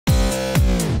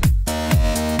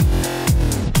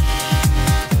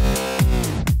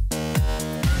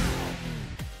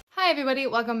everybody,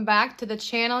 welcome back to the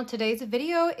channel. Today's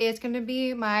video is going to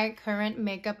be my current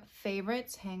makeup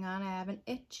favorites. Hang on, I have an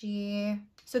itchy.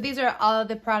 So these are all of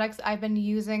the products I've been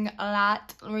using a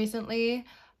lot recently.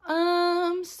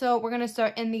 So we're going to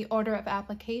start in the order of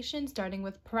application, starting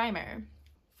with primer.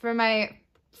 For my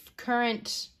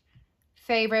current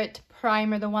favorite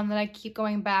primer, the one that I keep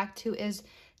going back to is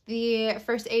the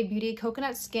First Aid Beauty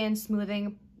Coconut Skin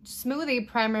Smoothie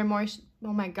Primer Moisture.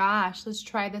 Oh my gosh, let's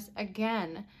try this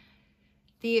again.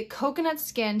 The Coconut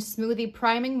Skin Smoothie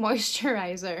Priming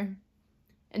Moisturizer.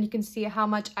 And you can see how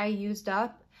much I used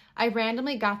up. I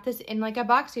randomly got this in like a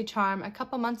BoxyCharm a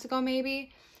couple months ago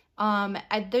maybe.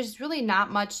 There's really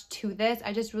not much to this.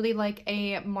 I just really like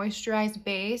a moisturized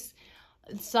base.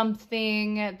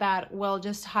 Something that will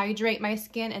just hydrate my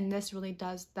skin, and this really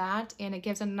does that, and it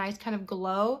gives a nice kind of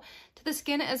glow to the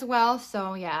skin as well.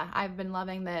 So yeah, I've been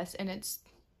loving this, and it's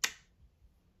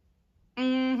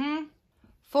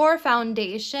For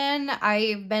foundation,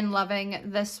 I've been loving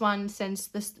this one since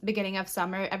the beginning of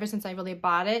summer, ever since I really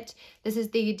bought it. This is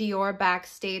the Dior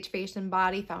Backstage Face and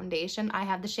Body Foundation. I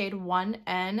have the shade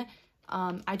 1N.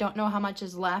 I don't know how much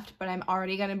is left, but I'm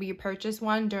already going to be purchase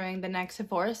one during the next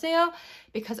Sephora sale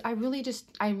because I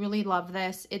really love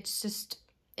this.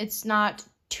 It's not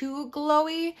too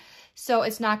glowy, so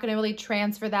it's not going to really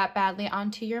transfer that badly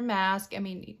onto your mask. I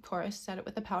mean, of course, set it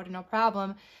with a powder, no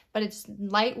problem, but it's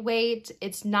lightweight,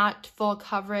 it's not full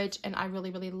coverage, and I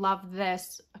really love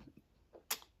this.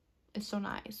 It's so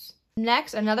nice.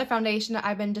 Next, another foundation that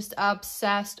I've been just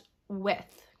obsessed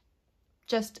with.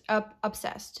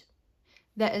 Obsessed.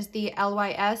 That is the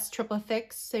LYS Triple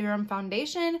Fix Serum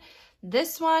Foundation.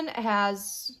 This one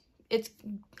it's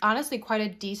honestly quite a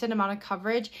decent amount of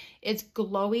coverage. It's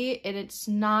glowy, and it's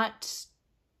not,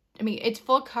 I mean, it's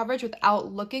full coverage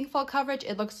without looking full coverage.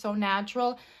 It looks so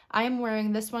natural. I am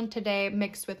wearing this one today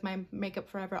mixed with my Makeup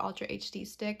Forever Ultra HD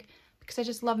stick because I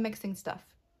just love mixing stuff.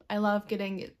 I love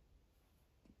getting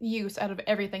use out of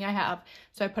everything I have,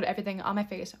 so I put everything on my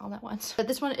face all at once. But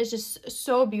this one is just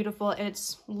so beautiful, and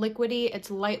it's liquidy,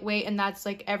 it's lightweight, and that's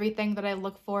like everything that I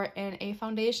look for in a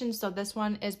foundation. So this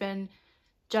one has been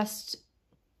just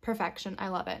perfection. I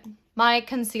love it. My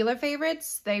concealer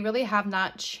favorites, they really have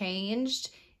not changed.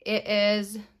 It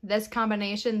is this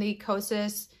combination, the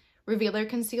Kosas Revealer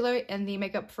Concealer and the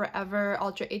Makeup Forever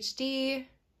Ultra HD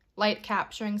Light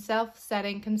Capturing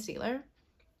Self-Setting Concealer.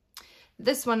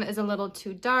 This one is a little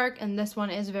too dark, and this one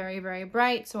is very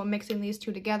bright, so mixing these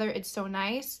two together, it's so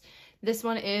nice. This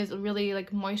one is really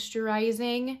like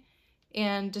moisturizing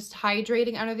and just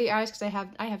hydrating under the eyes because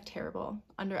I have terrible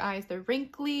under eyes. They're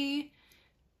wrinkly.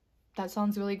 That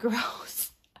sounds really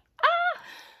gross.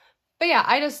 But yeah,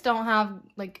 I just don't have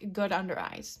like good under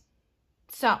eyes.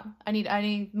 So I need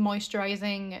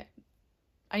moisturizing.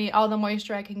 I need all the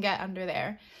moisture I can get under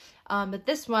there. But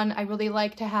this one, I really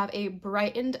like to have a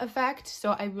brightened effect.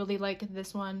 So I really like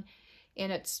this one,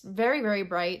 and it's very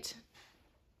bright,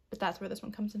 but that's where this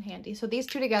one comes in handy. So these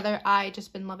two together, I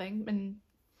just been loving, and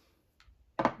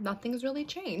nothing's really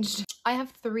changed. I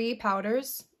have 3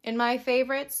 powders in my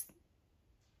favorites.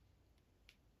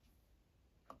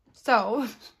 So,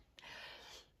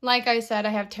 like I said, I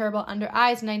have terrible under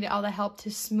eyes, and I need all the help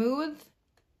to smooth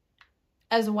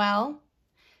as well.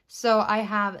 So I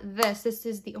have this. This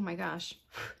is the, oh my gosh,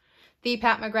 the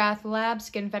Pat McGrath Lab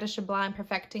Skin Fetish Sublime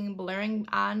Perfecting Blurring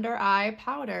Under Eye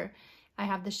Powder. I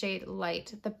have the shade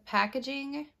Light. The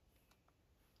packaging,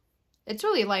 it's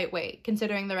really lightweight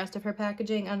considering the rest of her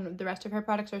packaging and the rest of her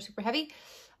products are super heavy.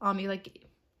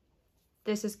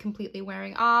 This is completely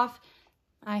wearing off.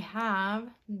 I have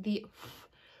the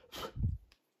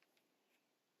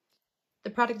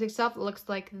product itself looks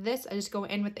like this. I just go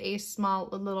in with a small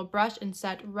little brush and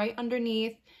set right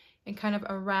underneath and kind of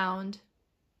around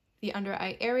the under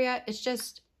eye area. It's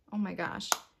just, oh my gosh.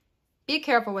 Be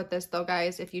careful with this though,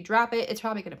 guys. If you drop it, it's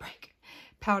probably gonna break.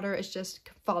 Powder is just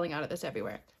falling out of this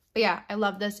everywhere. But yeah, I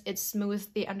love this. It smooths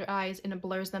the under eyes and it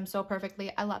blurs them so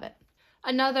perfectly. I love it.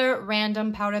 Another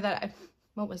random powder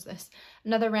what was this?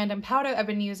 Another random powder I've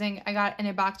been using. I got in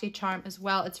a BoxyCharm as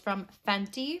well. It's from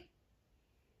Fenty.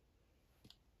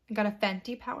 I got a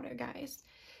Fenty powder, guys.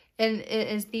 And it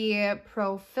is the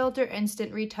Pro Filter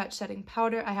Instant Retouch Setting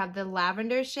Powder. I have the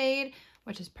lavender shade,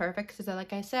 which is perfect because,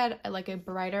 like I said, I like a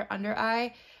brighter under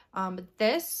eye. But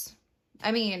this,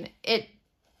 I mean, it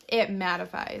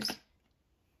mattifies.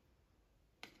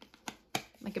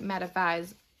 Like, it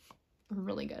mattifies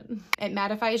really good. It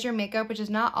mattifies your makeup, which is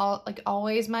not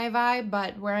always my vibe,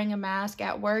 but wearing a mask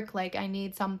at work, like, I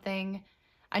need something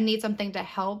to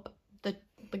help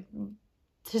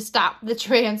to stop the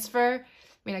transfer.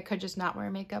 I mean, I could just not wear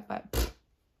makeup, but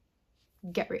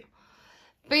get real.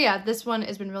 But yeah, this one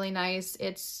has been really nice.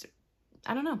 It's,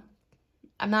 I don't know.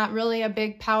 I'm not really a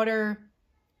big powder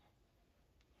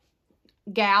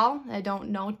gal. I don't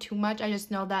know too much. I just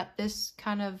know that this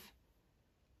kind of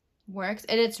works.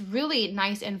 And it's really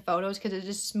nice in photos because it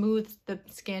just smooths the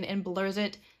skin and blurs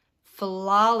it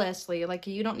flawlessly. Like,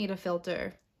 you don't need a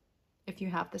filter if you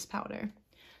have this powder.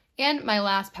 And my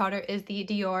last powder is the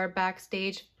Dior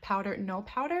Backstage Powder No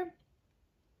Powder.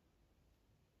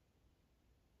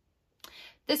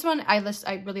 This one I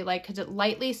really like because it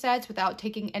lightly sets without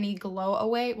taking any glow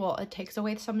away. Well, it takes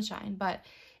away some shine, but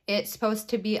it's supposed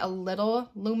to be a little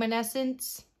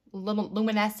luminescent.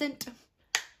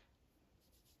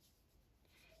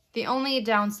 The only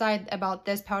downside about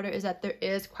this powder is that there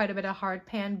is quite a bit of hard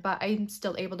pan, but I'm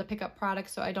still able to pick up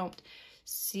products, so I don't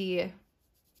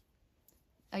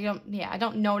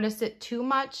notice it too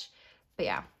much. But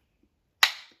yeah,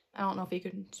 I don't know if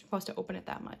you're supposed to open it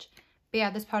that much. But yeah,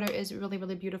 this powder is really,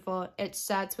 really beautiful. It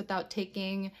sets without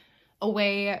taking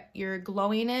away your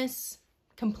glowiness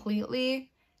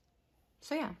completely.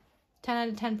 So yeah, 10 out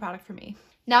of 10 product for me.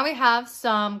 Now we have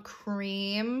some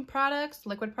cream products,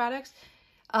 liquid products.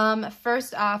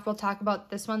 First off, we'll talk about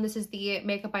this one. This is the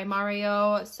Makeup by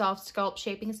Mario Self Sculpt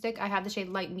Shaping Stick. I have the shade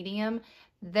Light Medium.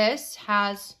 This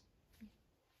has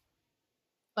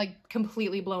like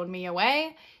completely blown me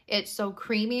away. It's so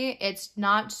creamy. It's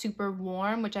not super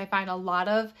warm, which I find a lot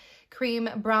of cream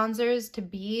bronzers to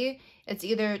be. It's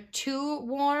either too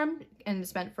warm and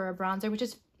it's meant for a bronzer, which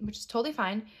is totally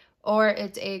fine, or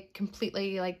it's a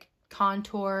completely like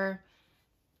contour,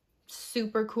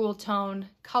 super cool tone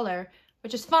color,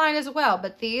 which is fine as well.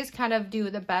 But these kind of do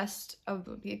the best of,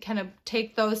 you kind of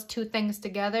take those two things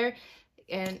together,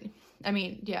 and I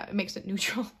mean, yeah, it makes it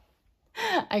neutral.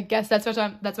 I guess that's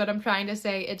what I'm trying to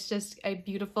say. It's just a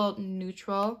beautiful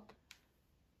neutral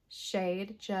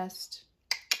shade, just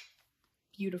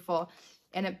beautiful,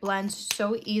 and it blends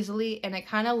so easily, and it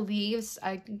kind of leaves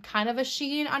a kind of a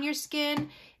sheen on your skin.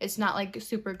 It's not like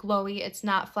super glowy, it's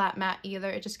not flat matte either.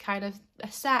 It just kind of a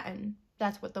satin.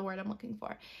 That's what the word I'm looking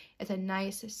for. It's a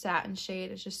nice satin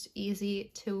shade. It's just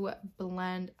easy to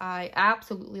blend. I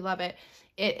absolutely love it.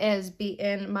 It is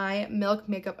beaten my Milk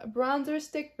Makeup Bronzer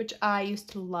Stick, which I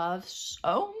used to love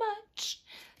so much.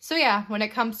 So yeah, when it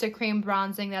comes to cream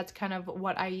bronzing, that's kind of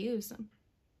what I use.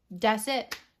 That's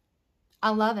it.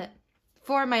 I love it.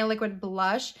 For my liquid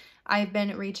blush, I've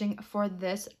been reaching for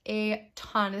this a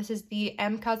ton. This is the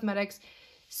M Cosmetics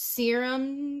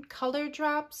Serum Color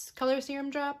Serum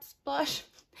Drops blush.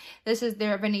 This is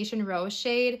their Venetian Rose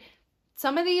shade.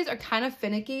 Some of these are kind of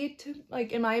finicky to,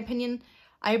 like, in my opinion.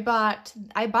 I bought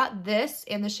this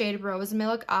in the shade Rose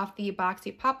Milk off the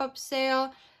Boxy pop-up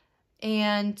sale,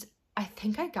 and I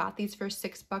think I got these for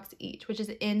 $6 each, which is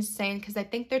insane because I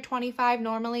think they're $25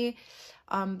 normally.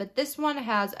 But this one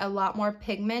has a lot more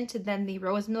pigment than the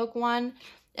Rose Milk one.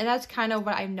 And that's kind of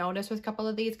what I've noticed with a couple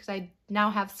of these, because I now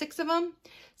have 6 of them.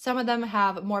 Some of them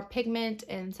have more pigment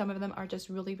and some of them are just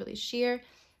really, really sheer.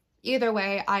 Either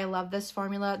way, I love this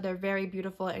formula. They're very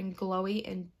beautiful and glowy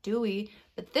and dewy.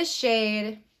 But this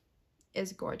shade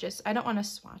is gorgeous. I don't want to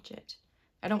swatch it.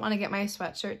 I don't want to get my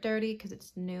sweatshirt dirty because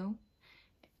it's new.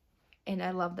 And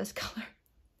I love this color.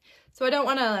 So I don't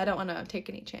want to take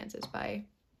any chances by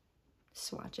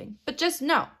swatching. But just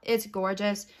know, it's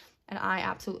gorgeous. And I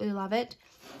absolutely love it.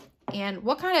 And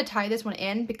we'll kind of tie this one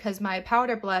in because my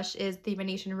powder blush is the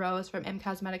Venetian Rose from M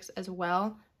Cosmetics as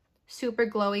well. Super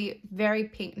glowy, very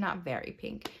pink, not very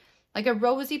pink, like a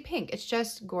rosy pink. It's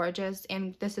just gorgeous.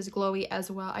 And this is glowy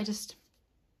as well.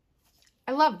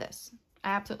 I love this.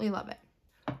 I absolutely love it.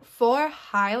 For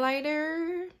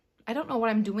highlighter, I don't know what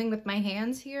I'm doing with my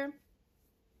hands here.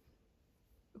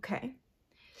 Okay.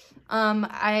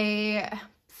 I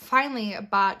finally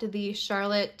bought the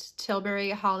Charlotte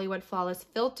Tilbury Hollywood Flawless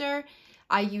Filter.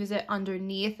 I use it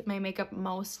underneath my makeup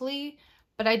mostly,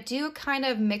 but I do kind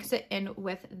of mix it in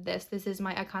with this. This is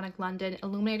my Iconic London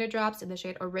Illuminator Drops in the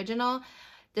shade Original.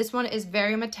 This one is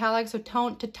very metallic, so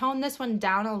to tone this one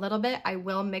down a little bit, I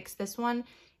will mix this one.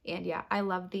 And yeah, I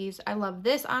love these. I love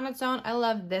this on its own. I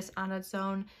love this on its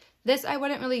own. This I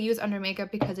wouldn't really use under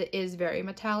makeup because it is very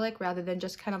metallic rather than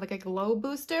just kind of like a glow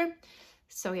booster.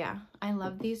 So yeah, I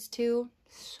love these two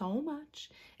so much.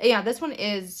 And yeah, this one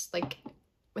is like,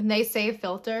 when they say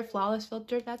filter, flawless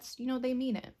filter, that's, you know, they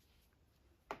mean it.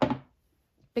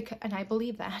 And I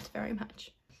believe that very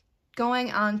much. Going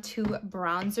on to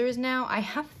bronzers now. I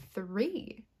have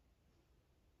 3.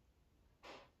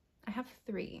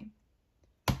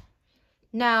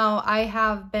 Now, I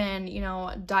have been, you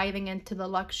know, diving into the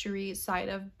luxury side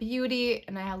of beauty,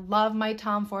 and I love my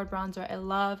Tom Ford bronzer. I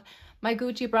love my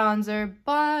Gucci bronzer,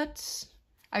 but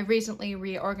I recently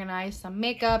reorganized some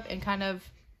makeup and kind of,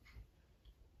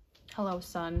 hello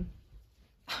sun,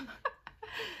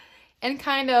 and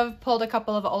kind of pulled a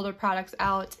couple of older products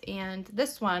out. And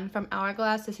this one from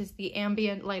Hourglass, this is the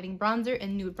Ambient Lighting Bronzer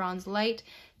in Nude Bronze Light.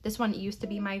 This one used to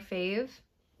be my fave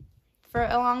for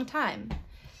a long time.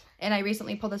 And I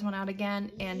recently pulled this one out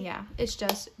again, and yeah, it's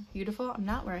just beautiful. I'm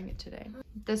not wearing it today.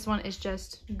 This one is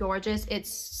just gorgeous. It's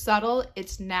subtle,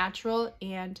 it's natural,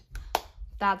 and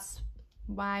that's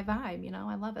my vibe, you know?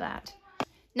 I love that.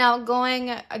 Now,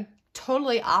 going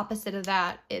totally opposite of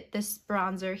that, this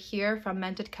bronzer here from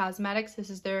Mented Cosmetics. This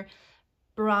is their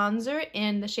bronzer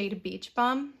in the shade Beach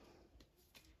Bum.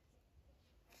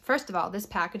 First of all, this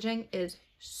packaging is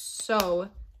so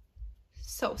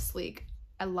sleek.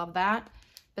 I love that.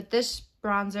 But this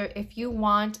bronzer, if you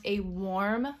want a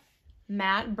warm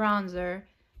matte bronzer,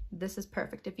 this is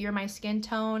perfect. If you're my skin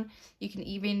tone, you can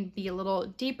even be a little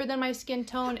deeper than my skin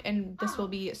tone, and this will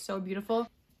be so beautiful.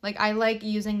 Like, I like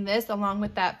using this along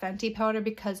with that Fenty powder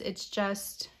because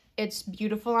it's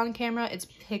beautiful on camera. It's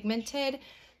pigmented.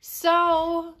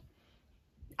 So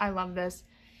I love this.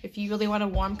 If you really want a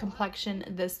warm complexion,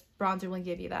 this bronzer will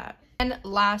give you that. And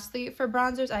lastly, for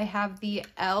bronzers, I have the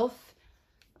e.l.f.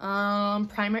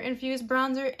 Primer Infused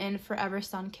Bronzer in Forever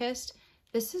Sunkissed.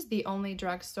 This is the only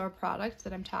drugstore product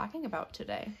that I'm talking about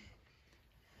today.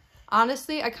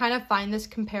 Honestly, I kind of find this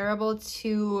comparable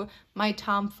to my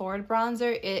Tom Ford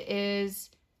bronzer.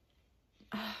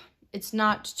 It's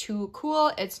not too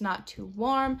cool, it's not too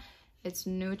warm, it's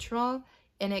neutral,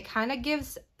 and it kind of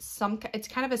gives it's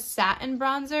kind of a satin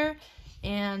bronzer.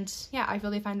 And yeah, I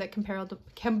really find that comparable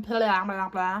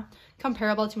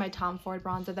to my Tom Ford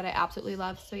bronzer that I absolutely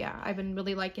love. So yeah, I've been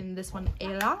really liking this one a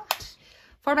lot.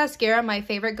 For mascara, my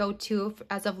favorite go-to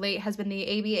as of late has been the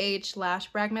ABH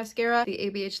Lash Brag Mascara. The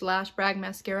ABH Lash Brag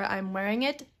Mascara, I'm wearing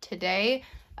it today,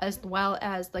 as well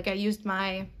as, like, I used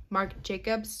my Marc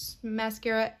Jacobs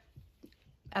mascara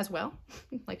as well.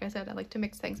 Like I said, I like to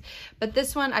mix things. But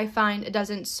this one, I find it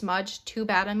doesn't smudge too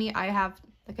bad on me. I have,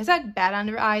 like I said, bad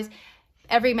under eyes.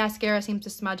 Every mascara seems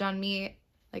to smudge on me,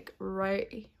 like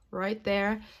right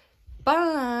there.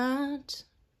 But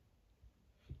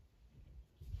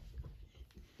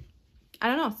I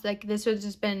don't know, it's like this has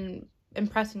just been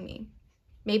impressing me.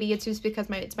 Maybe it's just because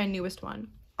it's my newest one.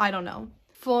 I don't know.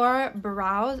 For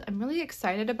brows, I'm really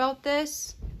excited about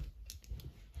this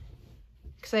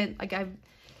because I've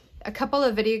a couple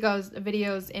of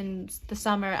videos in the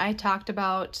summer I talked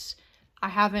about I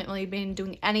haven't really been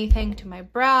doing anything to my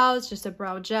brows, just a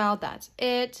brow gel, that's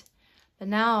it. But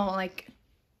now, like,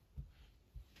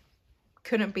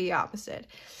 couldn't be opposite.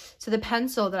 So the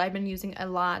pencil that I've been using a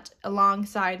lot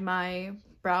alongside my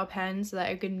brow pens that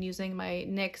I've been using, my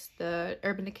NYX, the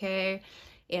Urban Decay,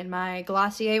 and my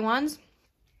Glossier ones,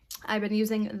 I've been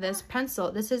using this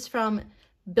pencil. This is from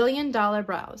Billion Dollar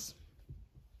Brows.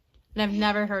 And I've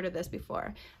never heard of this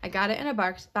before. I got it in a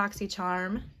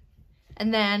BoxyCharm.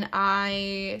 And then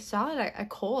I saw it at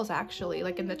Kohl's, actually,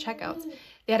 like in the checkouts.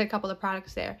 They had a couple of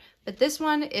products there. But this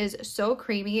one is so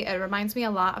creamy. It reminds me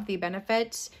a lot of the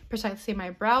Benefit, precisely my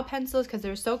brow pencils, because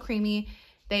they're so creamy.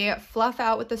 They fluff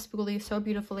out with the spoolie so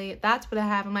beautifully. That's what I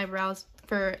have in my brows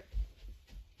for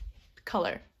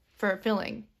color, for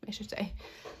filling, I should say.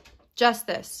 Just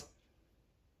this.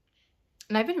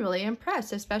 And I've been really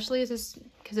impressed, especially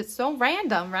because it's so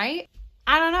random, right?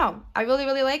 I don't know. I really,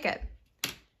 really like it.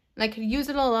 And I could use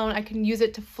it alone. I can use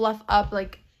it to fluff up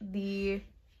like this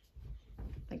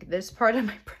part of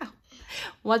my brow.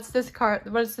 What is this part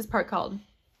called?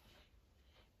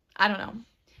 I don't know.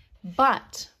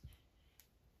 But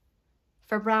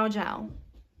for brow gel,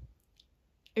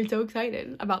 I'm so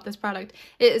excited about this product.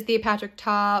 It is the Patrick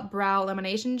Ta Brow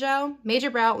Lamination Gel, Major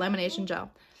Brow Lamination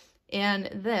Gel. And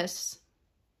this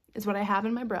is what I have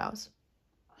in my brows.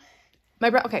 My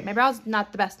brow's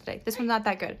not the best today. This one's not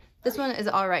that good. This one is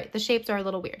all right. The shapes are a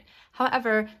little weird.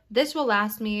 However, this will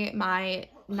last me my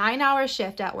 9-hour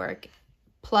shift at work,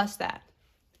 plus that.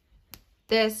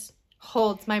 This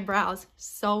holds my brows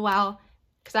so well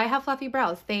because I have fluffy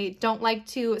brows. They don't like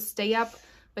to stay up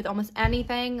with almost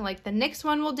anything. Like the NYX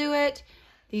one will do it.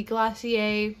 The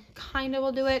Glossier kind of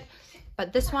will do it.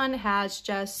 But this one has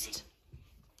just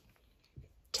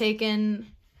taken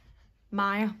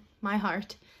my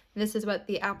heart. This is what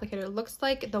the applicator looks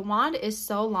like. The wand is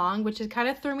so long, which kind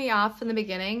of threw me off in the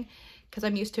beginning because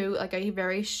I'm used to like a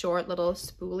very short little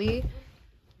spoolie.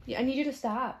 Yeah, I need you to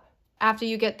stop. After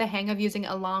you get the hang of using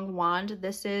a long wand,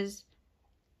 this is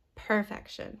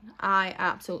perfection. I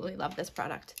absolutely love this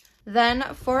product. Then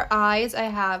for eyes, I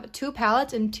have 2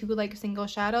 palettes and 2 like single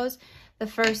shadows. The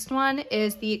first one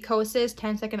is the Kosas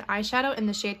 10-second eyeshadow in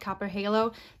the shade Copper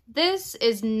Halo. This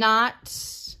is not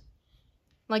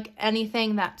like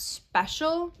anything that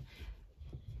special.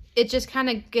 It just kind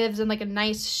of gives like a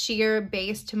nice sheer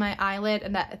base to my eyelid,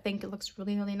 and that I think it looks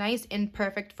really, really nice and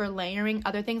perfect for layering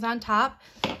other things on top,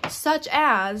 such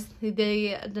as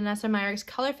the Danessa Myricks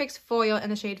Color Fix Foil in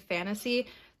the shade Fantasy.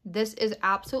 This is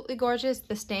absolutely gorgeous.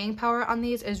 The staying power on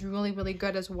these is really, really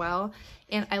good as well,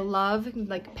 and I love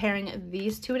like pairing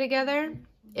these two together.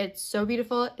 It's so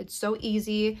beautiful, it's so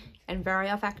easy, and very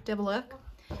effective look.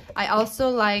 I also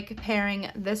like pairing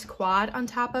this quad on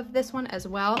top of this one as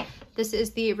well. This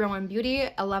is the Rowan Beauty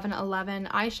 1111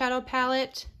 eyeshadow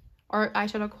palette or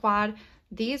eyeshadow quad.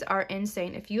 These are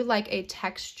insane. If you like a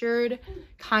textured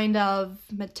kind of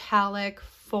metallic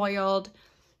foiled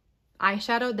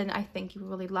eyeshadow, then I think you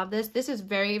really love this. This is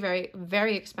very, very,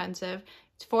 very expensive.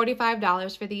 It's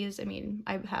 $45 for these. I mean,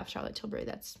 I have Charlotte Tilbury,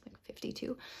 that's like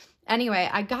 $52. Anyway,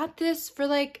 I got this for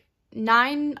like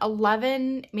 $9,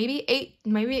 $11, maybe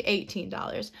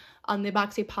 $18 on the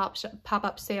Boxy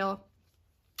pop-up sale.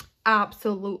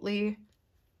 Absolutely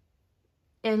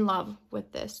in love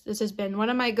with this. This has been one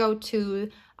of my go-to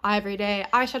everyday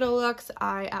eyeshadow looks.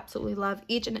 I absolutely love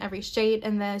each and every shade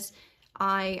in this.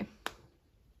 I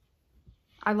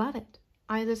love it.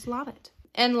 I just love it.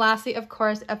 And lastly, of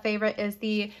course, a favorite is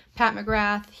the Pat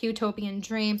McGrath Utopian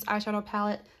Dreams eyeshadow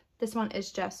palette. This one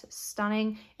is just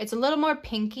stunning. It's a little more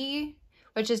pinky,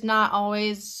 which is not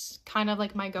always kind of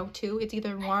like my go-to. It's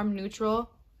either warm,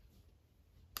 neutral,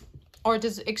 or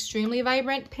just extremely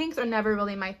vibrant. Pinks are never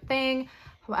really my thing.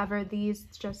 However, these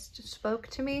just spoke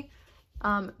to me.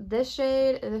 This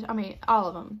shade, I mean, all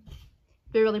of them,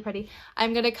 they're really pretty.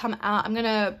 I'm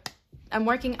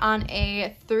working on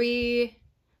a three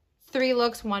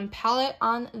looks, 1 palette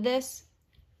on this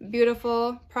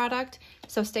beautiful product,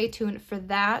 so stay tuned for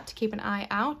that. Keep an eye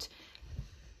out.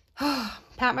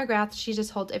 Pat McGrath, she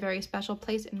just holds a very special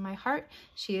place in my heart.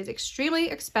 She is extremely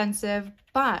expensive,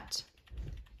 but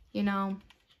you know,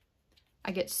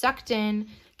 I get sucked in,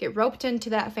 get roped into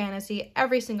that fantasy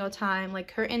every single time.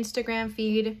 Like, her Instagram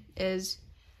feed is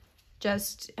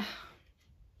just,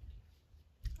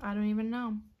 I don't even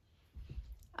know.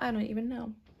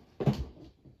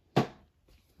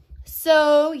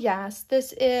 So yes,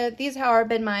 these have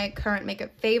been my current makeup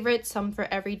favorites. Some for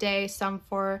everyday, some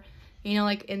for, you know,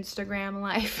 like Instagram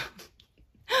life.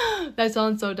 That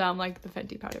sounds so dumb, like the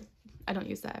Fenty powder. I don't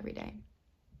use that every day.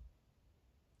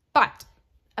 But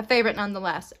a favorite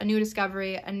nonetheless, a new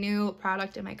discovery, a new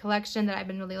product in my collection that I've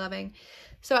been really loving.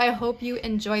 So I hope you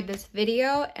enjoyed this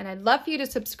video, and I'd love for you to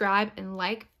subscribe and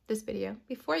like this video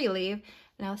before you leave,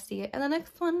 and I'll see you in the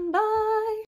next one. Bye!